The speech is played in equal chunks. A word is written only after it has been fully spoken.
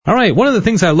All right. One of the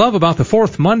things I love about the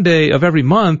fourth Monday of every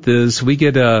month is we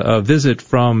get a visit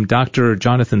from Dr.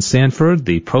 Jonathan Sanford,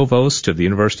 the provost of the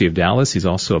University of Dallas. He's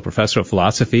also a professor of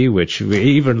philosophy, which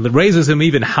even raises him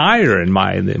even higher in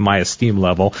my esteem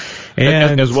level.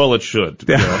 And as well it should.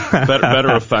 You know,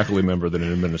 better a faculty member than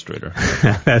an administrator.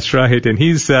 That's right. And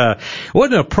he's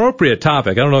what an appropriate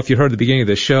topic. I don't know if you heard the beginning of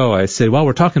the show. I said, well,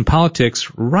 we're talking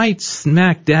politics right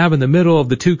smack dab in the middle of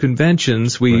the two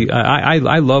conventions.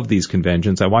 I love these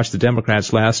conventions. I watched the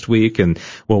Democrats last week, and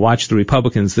we'll watch the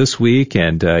Republicans this week.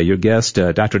 And your guest,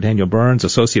 Dr. Daniel Burns,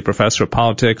 Associate Professor of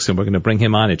Politics, and we're going to bring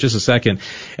him on in just a second.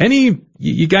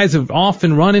 You guys have off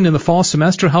and running in the fall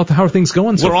semester. How are things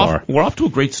going so far? We're off to a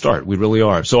great start. We really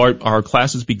are. So our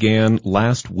classes began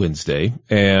last Wednesday,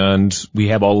 and we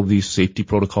have all of these safety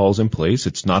protocols in place.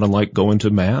 It's not unlike going to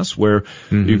Mass, where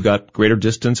you've got greater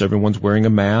distance. Everyone's wearing a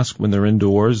mask when they're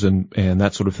indoors and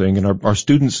that sort of thing. And our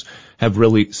students have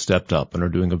really stepped up and are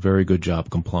doing a very good job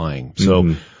complying.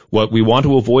 So what we want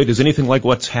to avoid is anything like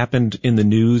what's happened in the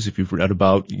news. If you've read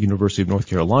about University of North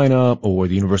Carolina or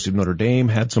the University of Notre Dame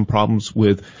had some problems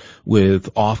with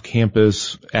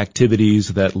off-campus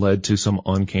activities that led to some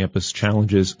on-campus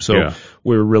challenges. So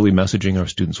we're really messaging our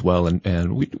students well,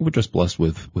 and we're just blessed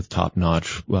with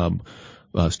top-notch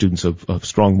students of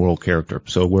strong moral character.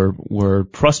 So we're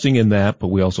trusting in that, but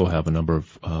we also have a number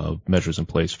of measures in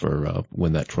place for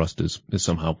when that trust is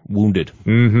somehow wounded.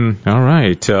 All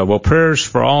right. Well, prayers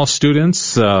for all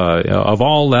students of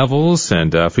all levels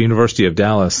and for University of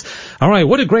Dallas. All right.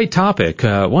 What a great topic.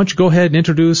 Why don't you go ahead and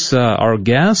introduce our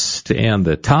guest and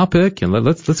the topic, and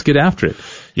let's get after it.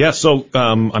 Yeah, so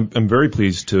I'm very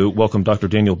pleased to welcome Dr.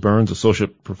 Daniel Burns,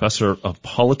 Associate Professor of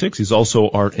Politics. He's also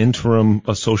our interim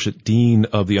Associate Dean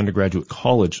of the Undergraduate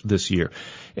College this year.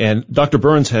 And Dr.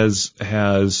 Burns has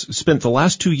spent the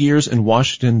last 2 years in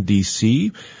Washington,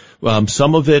 D.C.,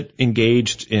 some of it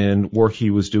engaged in work he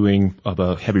was doing of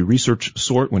a heavy research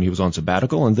sort when he was on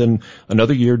sabbatical, and then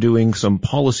another year doing some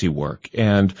policy work.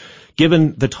 And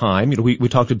given the time, we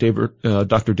talked to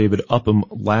Dr. David Upham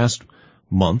last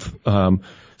month.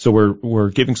 So we're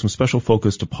giving some special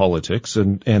focus to politics,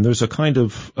 and there's a kind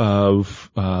of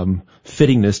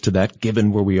fittingness to that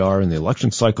given where we are in the election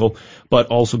cycle, but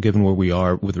also given where we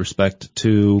are with respect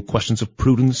to questions of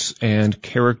prudence and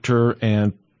character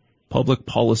and public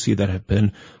policy that have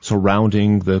been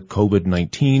surrounding the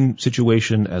COVID-19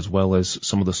 situation, as well as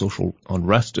some of the social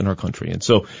unrest in our country. And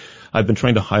so I've been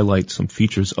trying to highlight some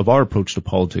features of our approach to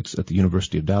politics at the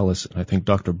University of Dallas, and I think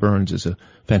Dr. Burns is a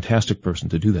fantastic person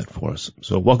to do that for us.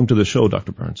 So welcome to the show,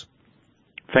 Dr. Burns.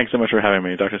 Thanks so much for having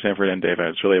me, Dr. Sanford and David.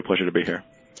 It's really a pleasure to be here.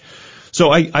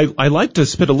 So I like to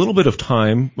spend a little bit of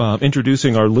time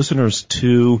introducing our listeners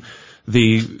to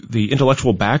the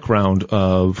intellectual background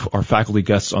of our faculty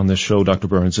guests on this show, Dr.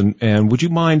 Burns. And would you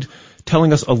mind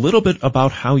telling us a little bit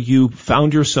about how you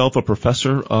found yourself a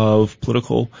professor of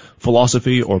political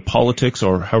philosophy or politics,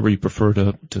 or however you prefer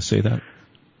to say that?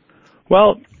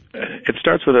 Well, it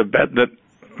starts with a bet that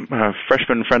a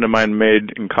freshman friend of mine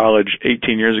made in college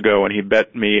 18 years ago, when he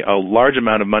bet me a large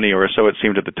amount of money, or so it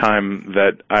seemed at the time,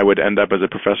 that I would end up as a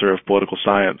professor of political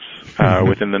science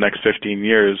within the next 15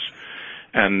 years.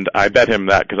 And I bet him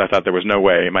that because I thought there was no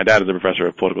way. My dad is a professor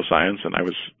of political science, and I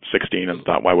was 16 and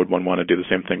thought, why would one want to do the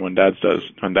same thing one's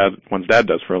dad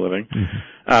does for a living?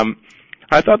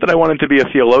 I thought that I wanted to be a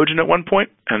theologian at one point,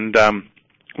 and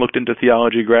looked into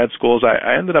theology grad schools.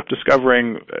 I ended up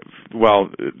discovering,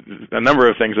 a number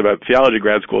of things about theology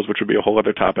grad schools, which would be a whole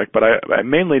other topic, but I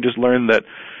mainly just learned that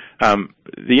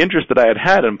the interest that I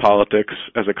had in politics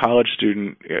as a college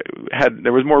student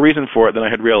there was more reason for it than I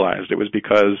had realized. It was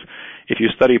because if you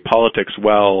study politics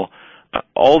well,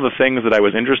 all the things that I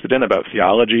was interested in about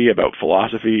theology, about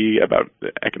philosophy, about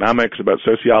economics, about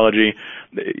sociology,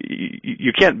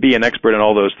 you can't be an expert in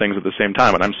all those things at the same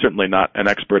time, and I'm certainly not an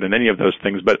expert in any of those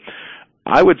things, but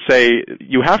I would say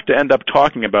you have to end up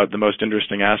talking about the most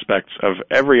interesting aspects of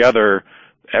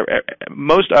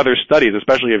most other studies,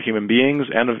 especially of human beings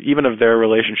and even of their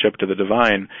relationship to the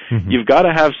divine. You've got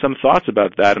to have some thoughts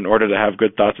about that in order to have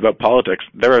good thoughts about politics.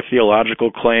 There are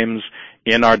theological claims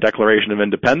in our Declaration of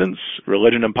Independence,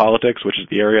 religion and politics, which is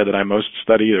the area that I most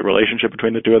study, the relationship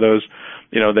between the two of those,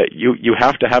 that you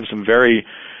have to have some very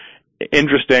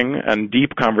interesting and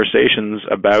deep conversations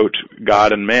about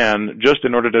God and man just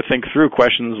in order to think through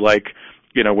questions like,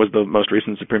 was the most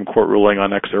recent Supreme Court ruling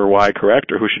on X or Y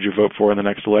correct, or who should you vote for in the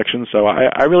next election? So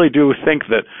I really do think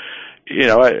that,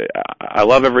 I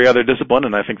love every other discipline,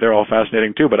 and I think they're all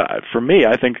fascinating too, but for me,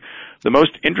 I think the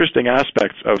most interesting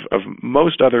aspects of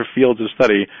most other fields of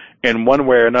study, in one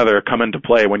way or another, come into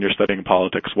play when you're studying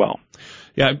politics well.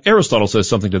 Yeah, Aristotle says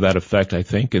something to that effect, I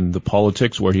think, in the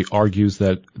Politics, where he argues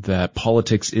that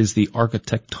politics is the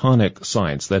architectonic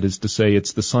science. That is to say,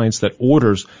 it's the science that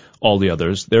orders all the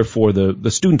others. Therefore,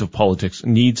 the student of politics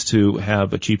needs to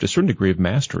have achieved a certain degree of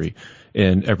mastery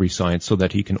in every science so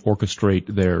that he can orchestrate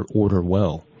their order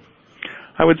well.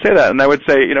 I would say that, and I would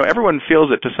say, everyone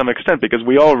feels it to some extent because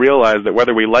we all realize that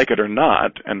whether we like it or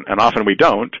not, and often we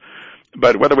don't,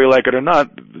 but whether we like it or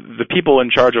not, the people in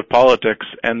charge of politics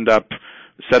end up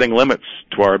setting limits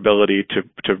to our ability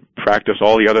to practice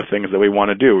all the other things that we want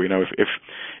to do. If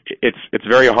it's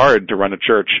very hard to run a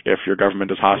church if your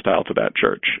government is hostile to that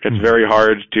church. It's very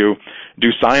hard to do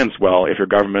science well if your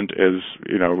government is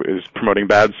promoting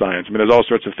bad science. I mean, there's all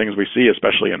sorts of things we see,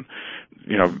 especially in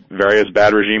various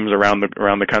bad regimes around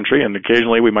the country, and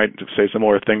occasionally we might say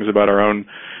similar things about our own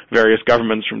various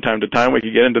governments from time to time. We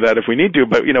could get into that if we need to,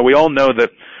 but we all know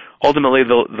that ultimately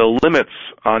the limits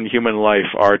on human life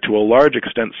are to a large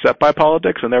extent set by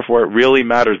politics, and therefore it really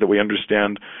matters that we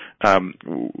understand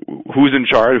who's in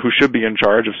charge, who should be in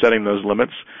charge of setting those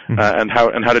limits, and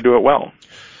how to do it well.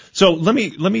 So let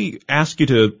me ask you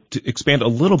to expand a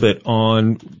little bit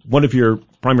on one of your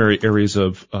primary areas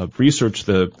of research,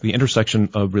 the intersection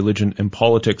of religion and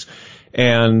politics.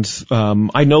 And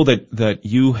I know that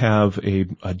you have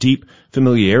a deep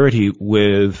familiarity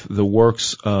with the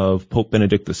works of Pope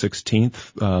Benedict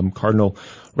XVI, Cardinal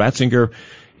Ratzinger,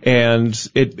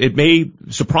 and it may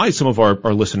surprise some of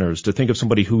our listeners to think of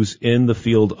somebody who's in the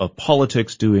field of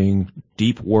politics doing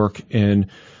deep work in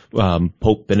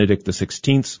Pope Benedict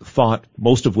XVI's thought,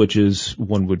 most of which is,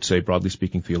 one would say, broadly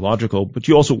speaking, theological. But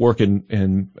you also work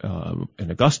in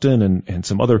Augustine and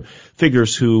some other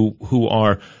figures who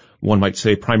are, one might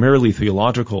say, primarily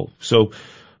theological. So,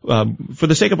 for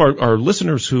the sake of our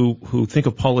listeners who think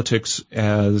of politics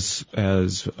as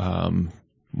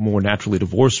more naturally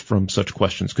divorced from such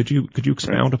questions, could you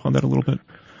expound upon that a little bit?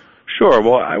 Sure.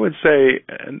 Well, I would say,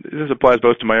 and this applies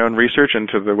both to my own research and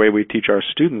to the way we teach our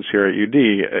students here at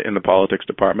UD in the politics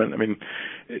department. I mean,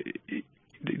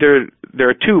 there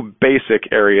are two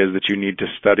basic areas that you need to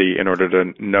study in order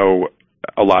to know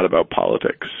a lot about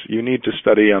politics. You need to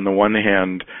study, on the one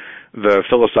hand, the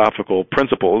philosophical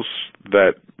principles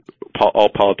that all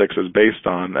politics is based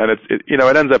on, and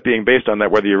it ends up being based on that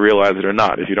whether you realize it or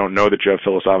not. If you don't know that you have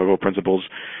philosophical principles,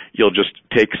 you'll just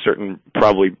take certain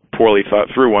probably poorly thought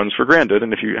through ones for granted,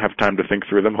 and if you have time to think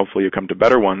through them, hopefully you come to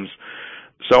better ones.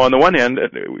 So on the one hand,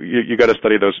 you got to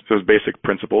study those basic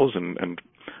principles, and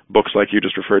books like you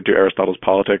just referred to, Aristotle's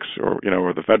Politics, or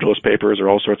the Federalist Papers, or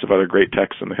all sorts of other great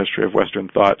texts in the history of Western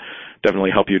thought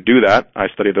definitely help you do that. I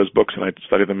study those books, and I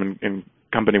study them in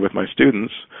company with my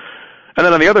students. And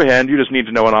then on the other hand, you just need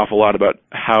to know an awful lot about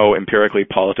how empirically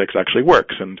politics actually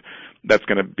works, and that's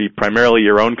going to be primarily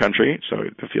your own country, so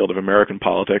the field of American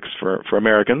politics for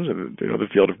Americans, and the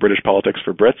field of British politics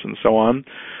for Brits, and so on.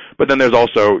 But then there's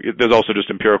also just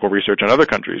empirical research on other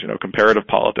countries, comparative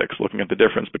politics, looking at the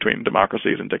difference between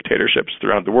democracies and dictatorships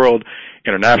throughout the world,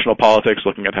 international politics,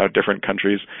 looking at how different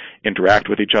countries interact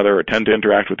with each other or tend to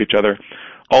interact with each other.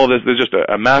 All of this, there's just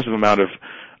a massive amount of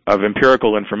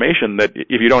empirical information that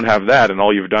if you don't have that and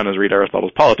all you've done is read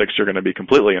Aristotle's Politics, you're going to be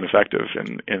completely ineffective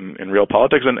in real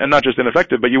politics, and not just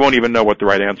ineffective, but you won't even know what the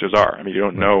right answers are. I mean, you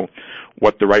don't know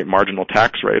what the right marginal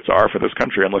tax rates are for this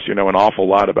country unless you know an awful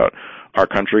lot about our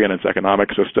country and its economic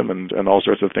system and all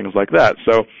sorts of things like that.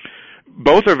 So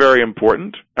both are very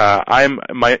important. In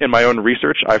my own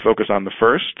research, I focus on the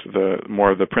first,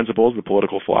 more of the principles, the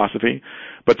political philosophy,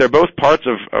 but they're both parts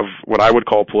of what I would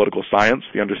call political science,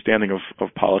 the understanding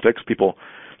of politics. People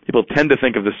tend to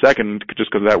think of the second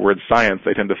just because of that word science.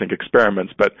 They tend to think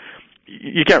experiments, but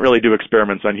you can't really do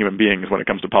experiments on human beings when it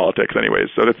comes to politics anyways,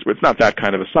 so it's not that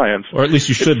kind of a science. Or at least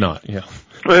you should not, yeah.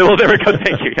 Well, there we go,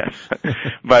 thank you, yes.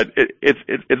 But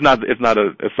it's not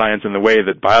a science in the way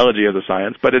that biology is a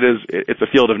science, but it's a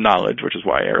field of knowledge, which is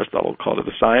why Aristotle called it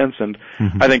a science, and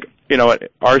I think,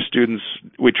 our students,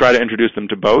 we try to introduce them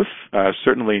to both,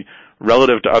 certainly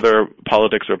relative to other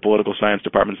politics or political science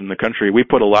departments in the country. We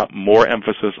put a lot more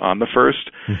emphasis on the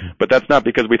first, but that's not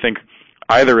because we think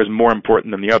either is more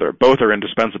important than the other. Both are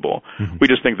indispensable. We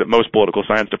just think that most political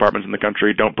science departments in the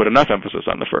country don't put enough emphasis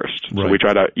on the first. Right. So we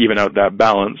try to even out that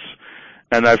balance.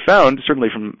 And I've found, certainly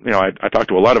from, I talked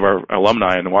to a lot of our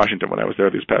alumni in Washington when I was there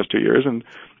these past 2 years, and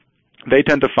they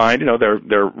tend to find,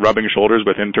 they're rubbing shoulders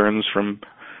with interns from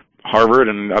Harvard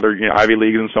and other Ivy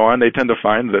Leagues and so on. They tend to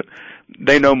find that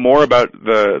they know more about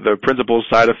the principles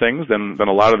side of things than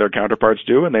a lot of their counterparts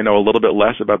do, and they know a little bit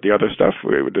less about the other stuff.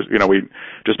 We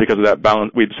just because of that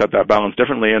balance, we'd set that balance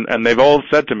differently, and they've all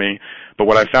said to me, but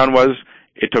what I found was,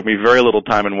 it took me very little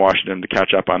time in Washington to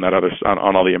catch up on that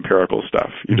on all the empirical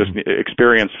stuff. You just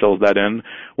experience fills that in,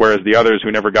 whereas the others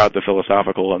who never got the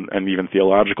philosophical and even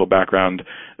theological background,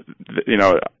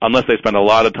 unless they spend a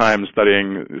lot of time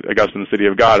studying Augustine's City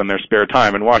of God in their spare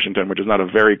time in Washington, which is not a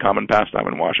very common pastime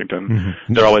in Washington,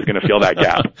 they're always going to feel that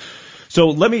gap.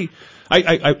 So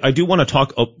I do want to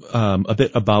talk a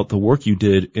bit about the work you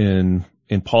did in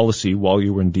policy while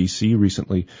you were in D.C.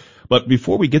 recently. But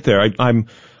before we get there,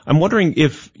 I'm wondering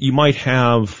if you might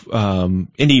have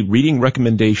any reading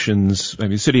recommendations. I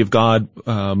mean, City of God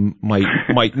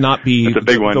might not be That's a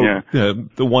big one,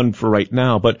 the one for right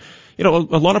now, but a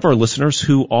lot of our listeners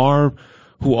who are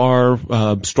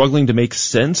struggling to make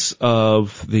sense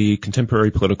of the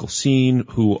contemporary political scene,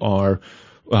 who are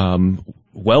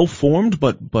well formed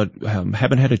but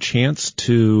haven't had a chance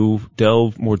to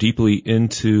delve more deeply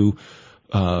into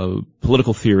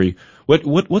political theory.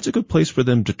 What's a good place for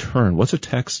them to turn? What's a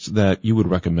text that you would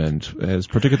recommend as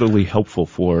particularly helpful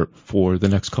for the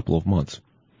next couple of months?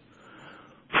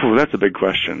 That's a big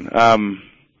question.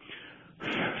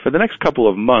 For the next couple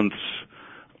of months,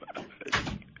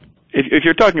 if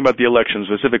you're talking about the election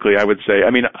specifically, I would say,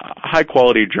 high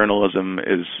quality journalism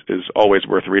is always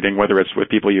worth reading, whether it's with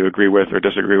people you agree with or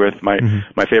disagree with.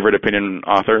 My favorite opinion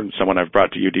author, someone I've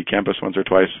brought to UD campus once or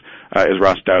twice, is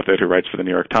Ross Douthat, who writes for the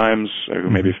New York Times, who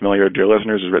may be familiar, dear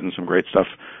listeners, has written some great stuff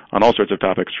on all sorts of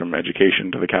topics, from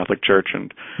education to the Catholic Church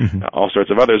and all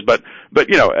sorts of others. But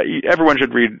everyone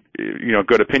should read,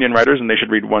 good opinion writers, and they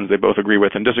should read ones they both agree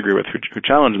with and disagree with, who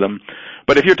challenge them.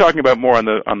 But if you're talking about more on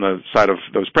the side of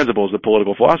those principles, the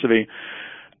political philosophy,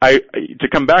 to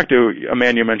come back to a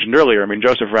man you mentioned earlier,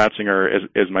 Joseph Ratzinger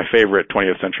is my favorite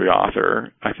 20th century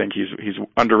author. I think he's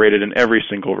underrated in every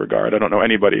single regard. I don't know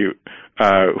anybody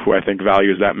who I think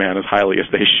values that man as highly as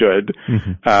they should,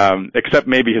 except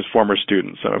maybe his former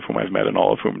students, some of whom I've met and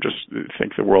all of whom just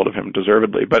think the world of him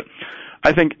deservedly. But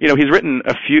I think, he's written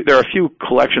there are a few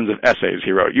collections of essays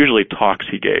he wrote, usually talks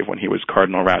he gave when he was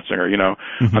Cardinal Ratzinger,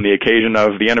 on the occasion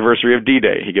of the anniversary of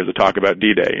D-Day. He gives a talk about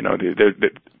D-Day,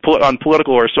 on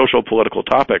political or social political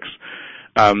topics.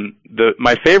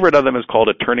 My favorite of them is called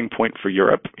A Turning Point for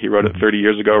Europe. He wrote it 30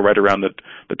 years ago, right around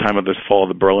the time of the fall of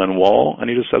the Berlin Wall, and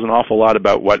he just says an awful lot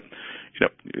about what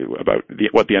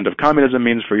the end of communism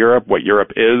means for Europe, what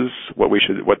Europe is, what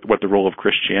the role of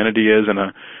Christianity is in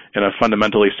a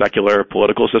fundamentally secular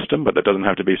political system, but that doesn't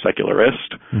have to be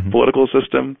secularist political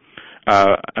system.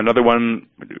 Another one,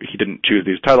 he didn't choose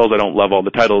these titles. I don't love all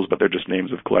the titles, but they're just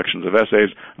names of collections of essays.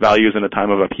 Values in a Time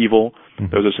of Upheaval.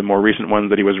 Those are some more recent ones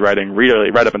that he was writing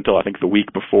really right up until I think the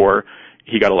week before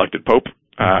he got elected Pope,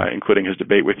 including his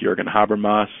debate with Jürgen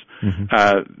Habermas.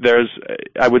 There's,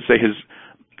 I would say,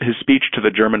 his speech to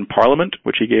the German Parliament,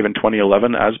 which he gave in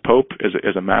 2011 as Pope,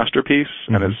 is a masterpiece,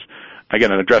 and is,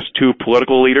 again, an address to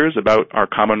political leaders about our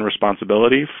common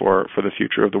responsibility for the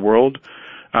future of the world.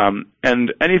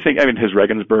 And anything, his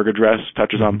Regensburg address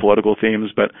touches on political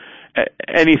themes, but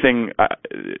anything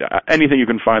you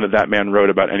can find that man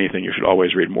wrote about anything, you should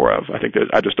always read more of.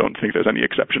 I just don't think there's any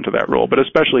exception to that rule, but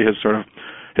especially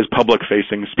his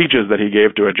public-facing speeches that he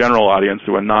gave to a general audience,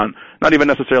 to a not even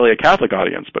necessarily a Catholic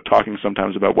audience, but talking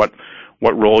sometimes about what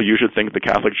role you should think the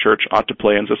Catholic Church ought to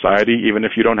play in society, even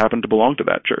if you don't happen to belong to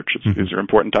that church. These are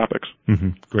important topics.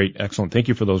 Great, excellent. Thank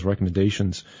you for those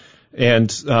recommendations.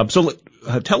 And so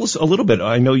tell us a little bit.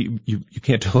 I know you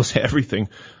can't tell us everything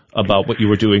about what you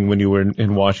were doing when you were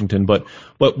in Washington, but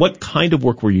what kind of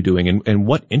work were you doing, and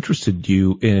what interested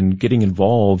you in getting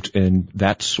involved in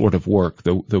that sort of work,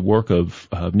 the work of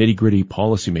nitty-gritty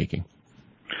policymaking?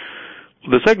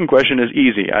 The second question is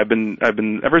easy. I've been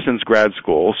ever since grad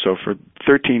school, so for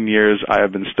 13 years I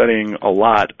have been studying a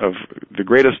lot of the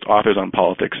greatest authors on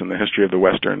politics in the history of the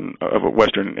Western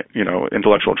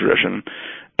intellectual tradition.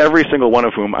 Every single one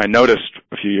of whom I noticed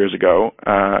a few years ago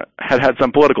had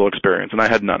some political experience, and I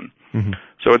had none.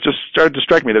 So it just started to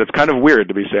strike me that it's kind of weird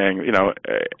to be saying,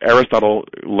 Aristotle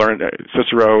learned,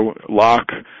 Cicero,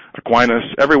 Locke, Aquinas,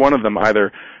 every one of them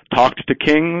either talked to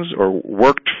kings or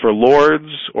worked for lords,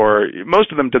 or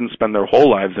most of them didn't spend their whole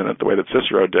lives in it the way that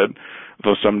Cicero did,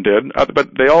 though some did, but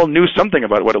they all knew something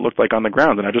about what it looked like on the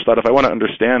ground. And I just thought, if I want to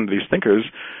understand these thinkers,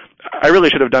 I really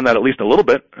should have done that at least a little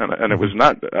bit, and it was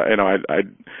not,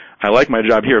 I like my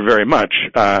job here very much,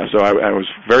 so I was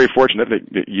very fortunate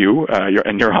that you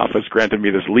and your office granted me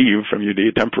this leave from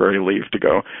UD, temporary leave, to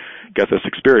go get this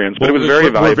experience. But it was very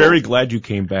valuable. We're very glad you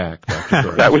came back, Dr.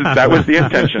 Burns. that was the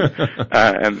intention,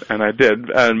 and I did.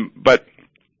 But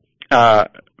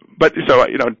but so,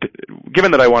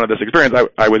 given that I wanted this experience,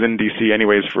 I was in D.C.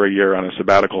 anyways for a year on a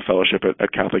sabbatical fellowship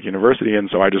at Catholic University, and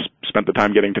so I just spent the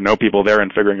time getting to know people there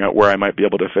and figuring out where I might be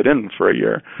able to fit in for a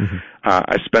year. Mm-hmm.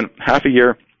 I spent half a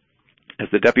year as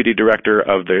the deputy director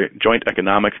of the Joint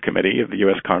Economic Committee of the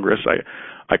U.S. Congress.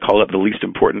 I call it the least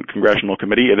important congressional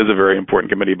committee. It is a very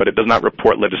important committee, but it does not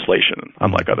report legislation,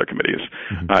 unlike other committees.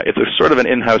 Mm-hmm. It's a sort of an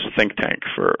in-house think tank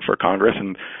for Congress,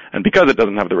 and because it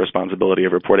doesn't have the responsibility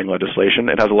of reporting legislation,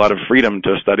 it has a lot of freedom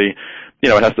to study.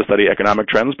 It has to study economic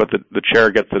trends, but the chair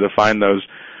gets to define those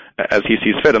as he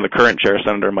sees fit. And the current chair,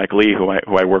 Senator Mike Lee, who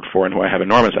I work for and who I have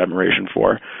enormous admiration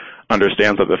for,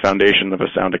 understands that the foundation of a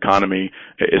sound economy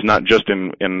is not just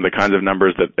in the kinds of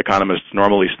numbers that economists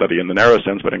normally study in the narrow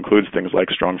sense, but includes things like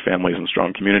strong families and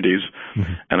strong communities,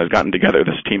 mm-hmm. and has gotten together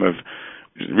this team of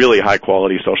really high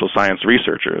quality social science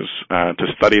researchers to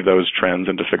study those trends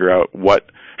and to figure out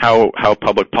how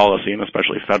public policy, and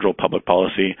especially federal public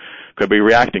policy, could be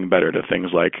reacting better to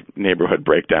things like neighborhood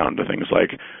breakdown, to things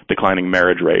like declining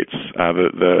marriage rates,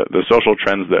 the social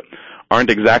trends that aren't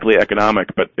exactly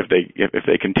economic, but if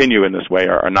they continue in this way,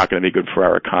 are not going to be good for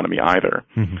our economy either.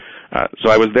 Mm-hmm. So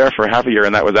I was there for half a year,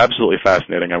 and that was absolutely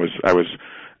fascinating. I was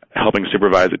helping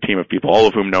supervise a team of people, all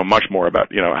of whom know much more about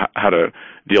how to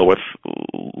deal with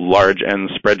large N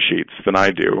spreadsheets than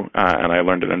I do, and I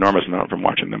learned an enormous amount from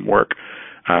watching them work.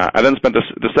 I then spent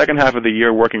the second half of the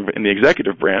year working in the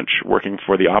executive branch, working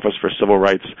for the Office for Civil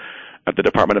Rights at the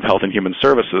Department of Health and Human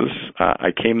Services.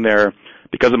 I came there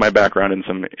because of my background in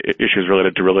some issues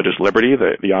related to religious liberty.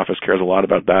 The office cares a lot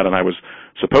about that, and I was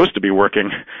supposed to be working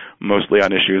mostly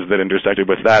on issues that intersected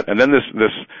with that. And then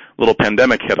this little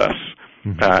pandemic hit us,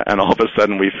 mm-hmm. And all of a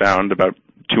sudden we found about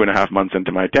 2.5 months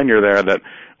into my tenure there that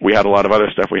we had a lot of other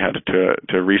stuff we had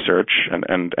to research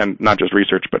and not just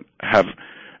research, but have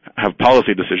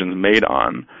policy decisions made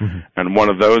on. Mm-hmm. And one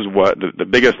of those, the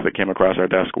biggest that came across our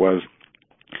desk was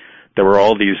there were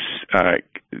all these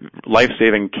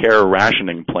life-saving care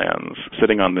rationing plans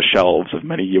sitting on the shelves of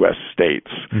many U.S.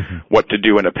 states. Mm-hmm. What to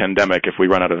do in a pandemic if we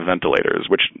run out of ventilators,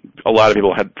 which a lot of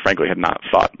people had not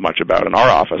thought much about, and our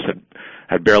office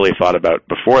had barely thought about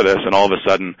before this. And all of a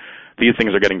sudden, these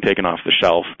things are getting taken off the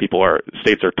shelf.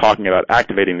 States are talking about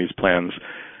activating these plans,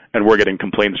 and we're getting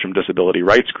complaints from disability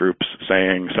rights groups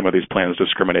saying some of these plans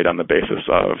discriminate on the basis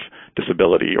of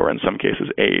disability or in some cases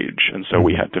age. And so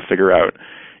we had to figure out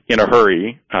in a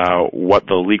hurry what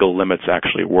the legal limits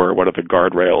actually were, what are the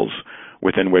guardrails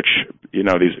within which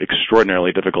these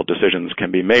extraordinarily difficult decisions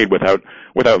can be made without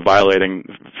violating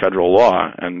federal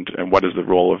law, and what is the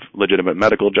role of legitimate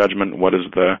medical judgment, what are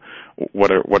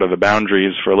the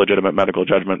boundaries for legitimate medical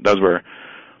judgment. Those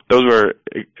were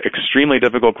extremely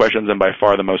difficult questions, and by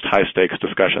far the most high stakes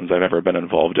discussions I've ever been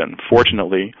involved in.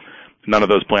 Fortunately, none of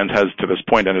those plans has to this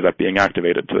point ended up being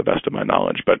activated, to the best of my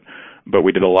knowledge, but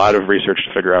we did a lot of research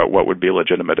to figure out what would be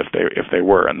legitimate if they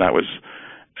were, and that was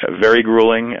very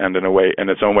grueling and in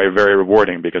its own way very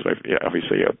rewarding, because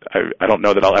obviously I don't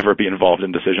know that I'll ever be involved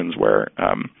in decisions where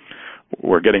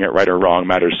getting it right or wrong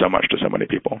matters so much to so many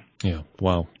people. Yeah,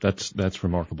 wow, that's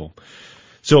remarkable.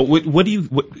 So what do you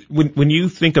when you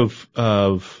think of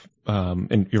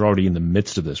and you're already in the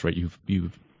midst of this, right?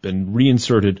 You've been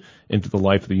reinserted into the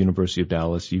life of the University of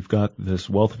Dallas. You've got this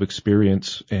wealth of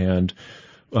experience and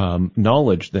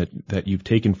knowledge that you've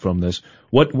taken from this.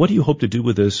 What do you hope to do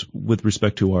with this with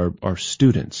respect to our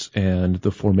students and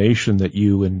the formation that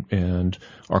you and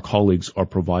our colleagues are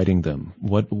providing them?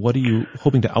 What are you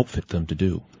hoping to outfit them to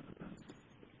do?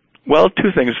 Well, two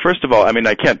things. First of all,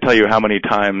 I can't tell you how many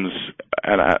times,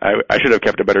 and I should have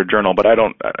kept a better journal, but I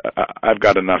don't. I've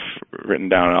got enough written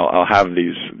down. I'll have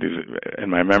these in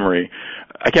my memory.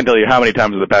 I can't tell you how many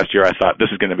times in the past year I thought this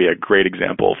is going to be a great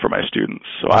example for my students.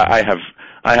 So I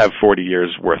have 40 years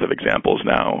worth of examples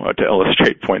now to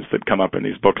illustrate points that come up in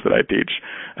these books that I teach.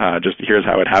 Just here's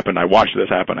how it happened. I watched this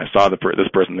happen. I saw this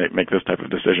person make this type of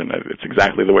decision. It's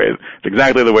exactly the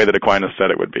way that Aquinas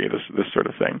said it would be. This sort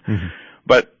of thing. Mm-hmm.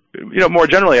 But more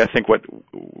generally, I think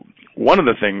one of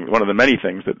the many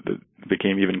things that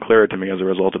became even clearer to me as a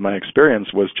result of my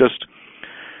experience was just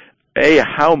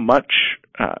how much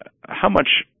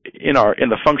in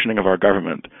the functioning of our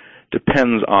government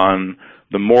depends on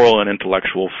the moral and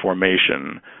intellectual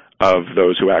formation of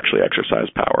those who actually exercise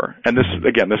power. And this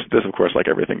of course, like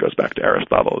everything, goes back to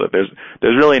Aristotle, that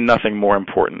there's really nothing more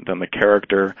important than the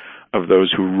character of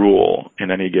those who rule in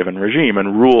any given regime.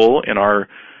 And rule in our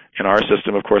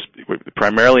system, of course,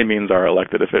 primarily means our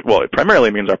elected officials. Well, it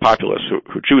primarily means our populace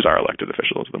who choose our elected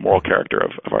officials, the moral character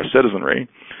of our citizenry.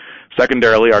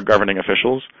 Secondarily, our governing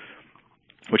officials.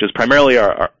 which is primarily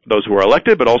those who are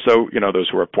elected, but also, those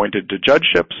who are appointed to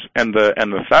judgeships, and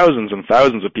the thousands and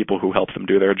thousands of people who help them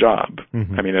do their job.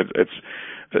 Mm-hmm. I mean, it's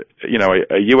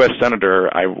a U.S. senator,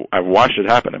 I've watched it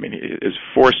happen. I mean, he is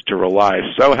forced to rely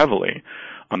so heavily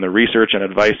on the research and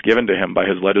advice given to him by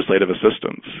his legislative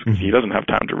assistants. Mm-hmm. He doesn't have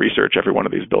time to research every one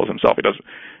of these bills himself. He does.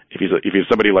 If he's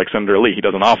somebody like Senator Lee, he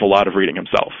does an awful lot of reading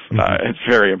himself. Mm-hmm. It's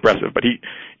very impressive, but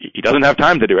he doesn't have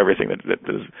time to do everything that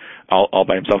is all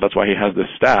by himself. That's why he has this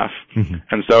staff. Mm-hmm.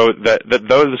 And so that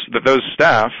those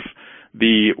staff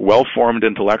be well-formed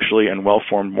intellectually and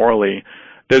well-formed morally,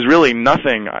 there's really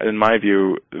nothing, in my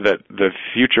view, that the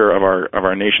future of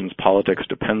our nation's politics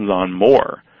depends on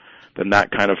more than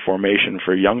that kind of formation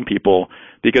for young people.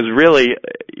 Because really,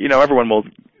 everyone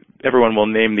will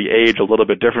name the age a little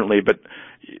bit differently, but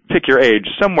pick your age,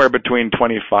 somewhere between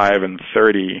 25 and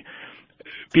 30,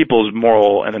 people's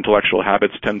moral and intellectual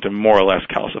habits tend to more or less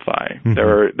calcify.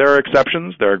 Mm-hmm. There are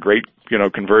exceptions. There are great,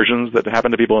 conversions that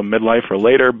happen to people in midlife or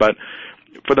later, but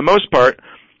for the most part,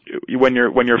 when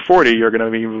you're 40, you're going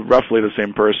to be roughly the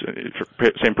same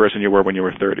person you were when you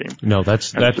were 30. No,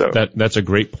 that's a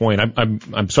great point.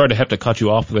 I'm sorry to have to cut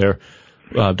you off there,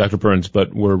 Dr. Burns,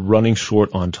 but we're running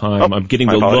short on time. I'm getting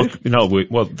the look.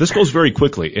 No, this goes very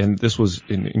quickly, and this was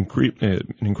an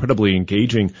incredibly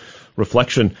engaging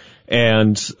reflection.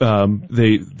 And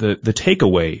the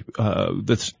takeaway,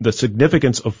 the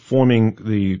significance of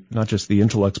forming not just the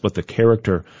intellects but the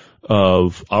character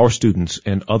of our students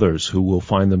and others who will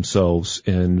find themselves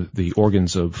in the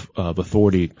organs of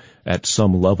authority at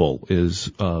some level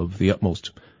is of the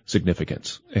utmost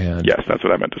significance. And yes, that's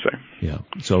what I meant to say. Yeah.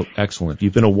 So excellent.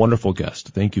 You've been a wonderful guest.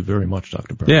 Thank you very much,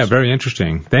 Dr. Burns. Yeah, very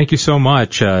interesting. Thank you so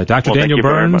much. Dr. Daniel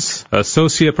Burns,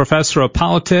 Associate Professor of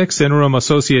Politics, Interim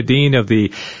Associate Dean of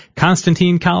the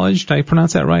Constantine College. Did I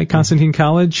pronounce that right? Constantine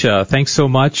College. Thanks so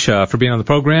much for being on the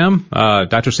program.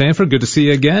 Dr. Sanford, good to see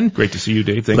you again. Great to see you,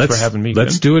 Dave. Thanks for having me.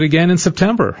 Let's do it again in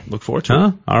September. Look forward to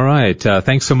it. All right.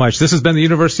 Thanks so much. This has been the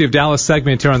University of Dallas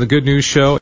segment here on the Good News Show.